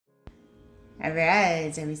All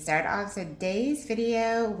right, so we start off today's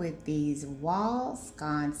video with these wall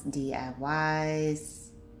sconce DIYs.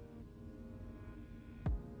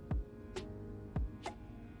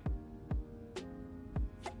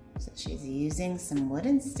 So she's using some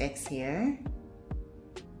wooden sticks here.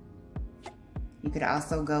 You could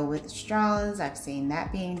also go with straws. I've seen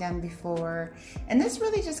that being done before. And this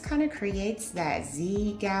really just kind of creates that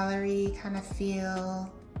Z gallery kind of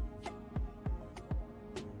feel.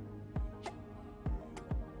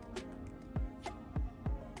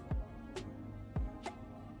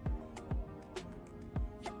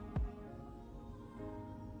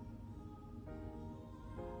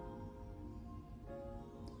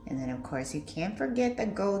 And then of course you can't forget the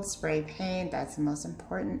gold spray paint. That's the most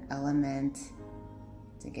important element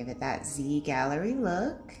to give it that Z gallery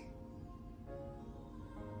look.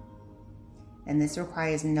 And this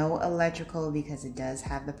requires no electrical because it does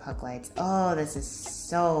have the puck lights. Oh, this is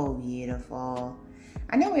so beautiful.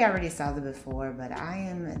 I know we already saw them before, but I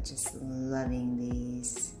am just loving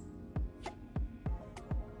these.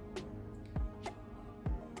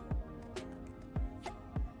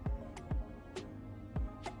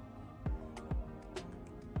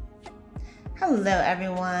 Hello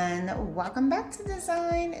everyone, welcome back to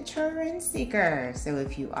Design Children Seeker. So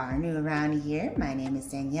if you are new around here, my name is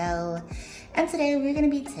Danielle, and today we're going to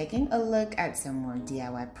be taking a look at some more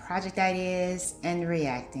DIY project ideas and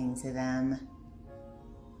reacting to them.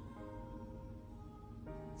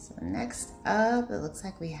 So next up, it looks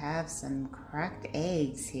like we have some cracked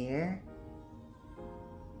eggs here.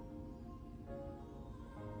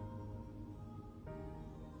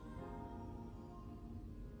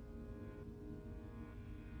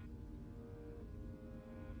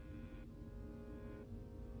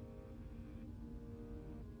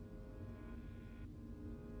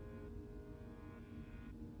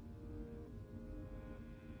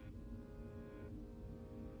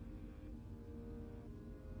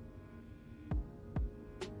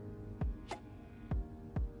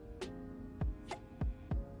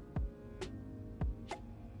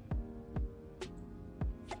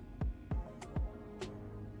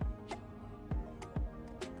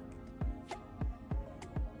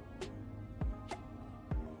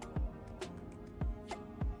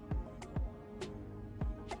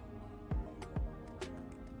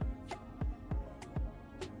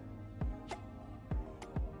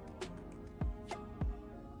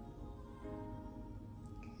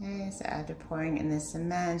 Okay, so after pouring in the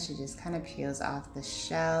cement, she just kind of peels off the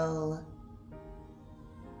shell.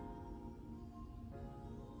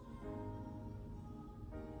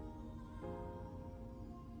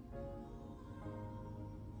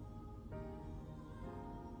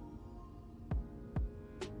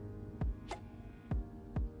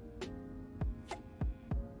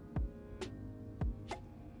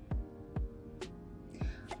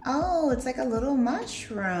 Oh, it's like a little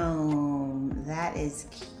mushroom. That is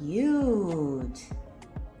cute.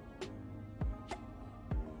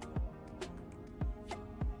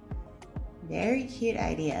 Very cute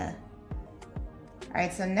idea. All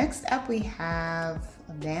right, so next up we have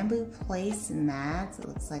a bamboo placemat. It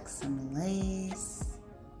looks like some lace.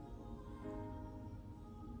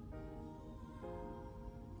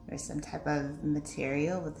 There's some type of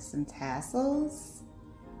material with some tassels.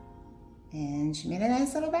 And she made a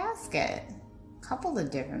nice little basket. A couple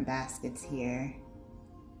of different baskets here.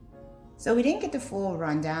 So we didn't get the full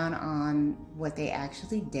rundown on what they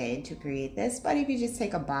actually did to create this, but if you just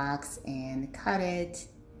take a box and cut it,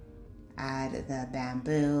 add the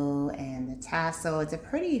bamboo and the tassel, it's a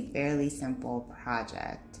fairly simple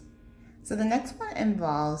project. So the next one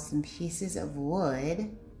involves some pieces of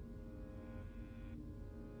wood.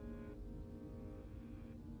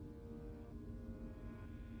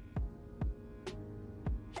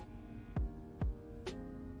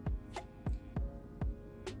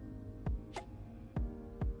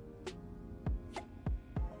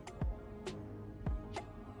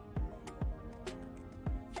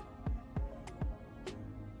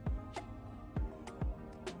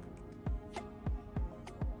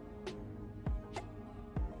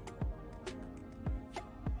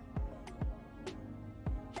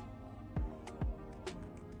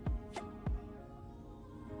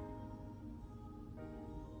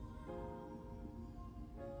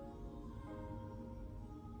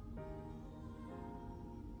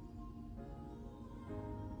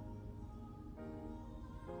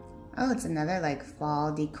 Oh, it's another like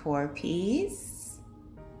fall decor piece.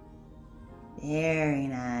 Very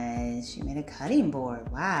nice. She made a cutting board.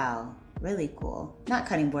 Wow, really cool. Not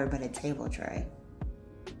cutting board, but a table tray.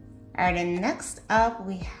 All right, and next up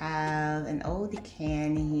we have an old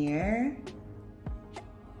can here.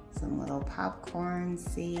 Some little popcorn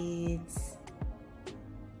seeds.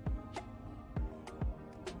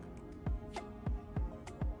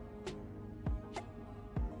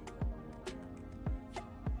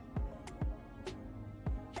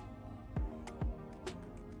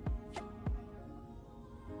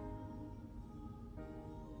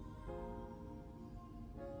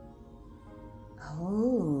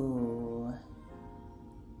 Oh,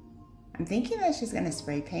 I'm thinking that she's gonna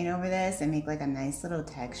spray paint over this and make like a nice little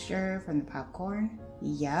texture from the popcorn.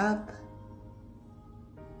 Yup.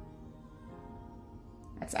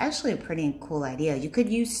 That's actually a pretty cool idea. You could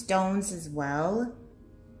use stones as well,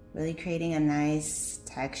 really creating a nice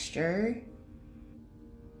texture.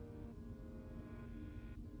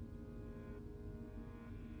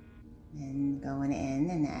 And going in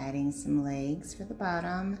and adding some legs for the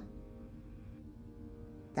bottom.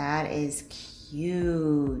 That is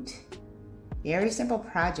cute. Very simple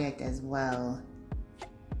project as well.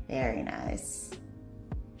 Very nice.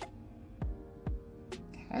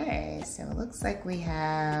 Okay, so it looks like we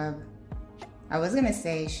have, I was gonna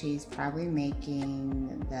say she's probably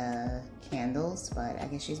making the candles, but I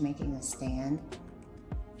guess she's making the stand.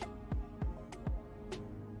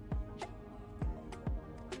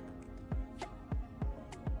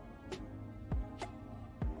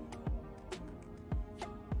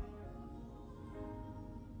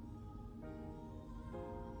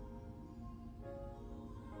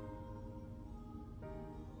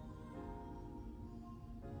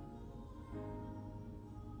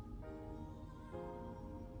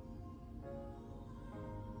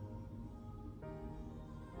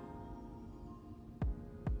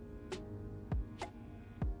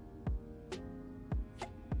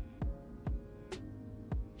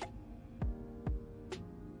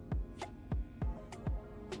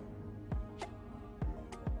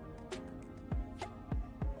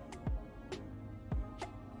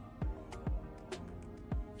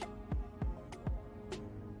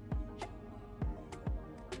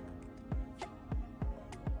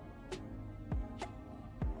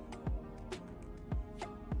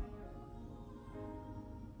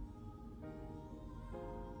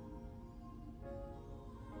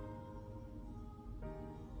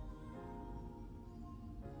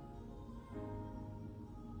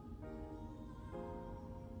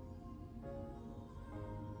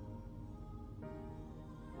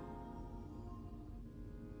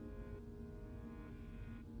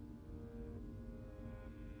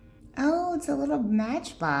 Oh, it's a little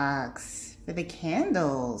matchbox for the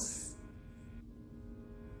candles.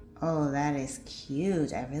 Oh, that is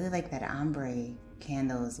cute. I really like that ombre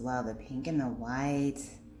candle as well. The pink and the white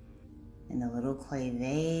and the little clay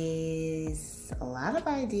vase. A lot of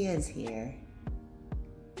ideas here.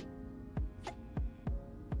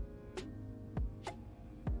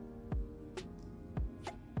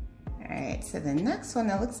 All right, so the next one,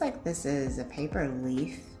 it looks like this is a paper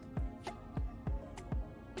leaf.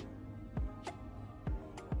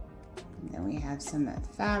 We have some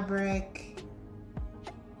fabric.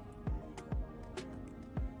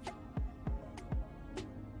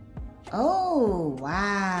 Oh,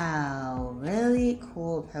 wow. Really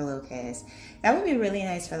cool pillowcase. That would be really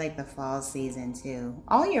nice for like the fall season too.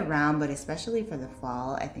 All year round, but especially for the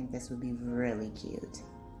fall, I think this would be really cute.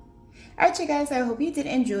 Alright you guys, I hope you did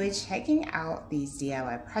enjoy checking out these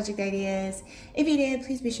DIY project ideas. If you did,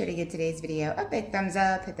 please be sure to give today's video a big thumbs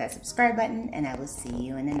up, hit that subscribe button, and I will see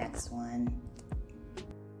you in the next one.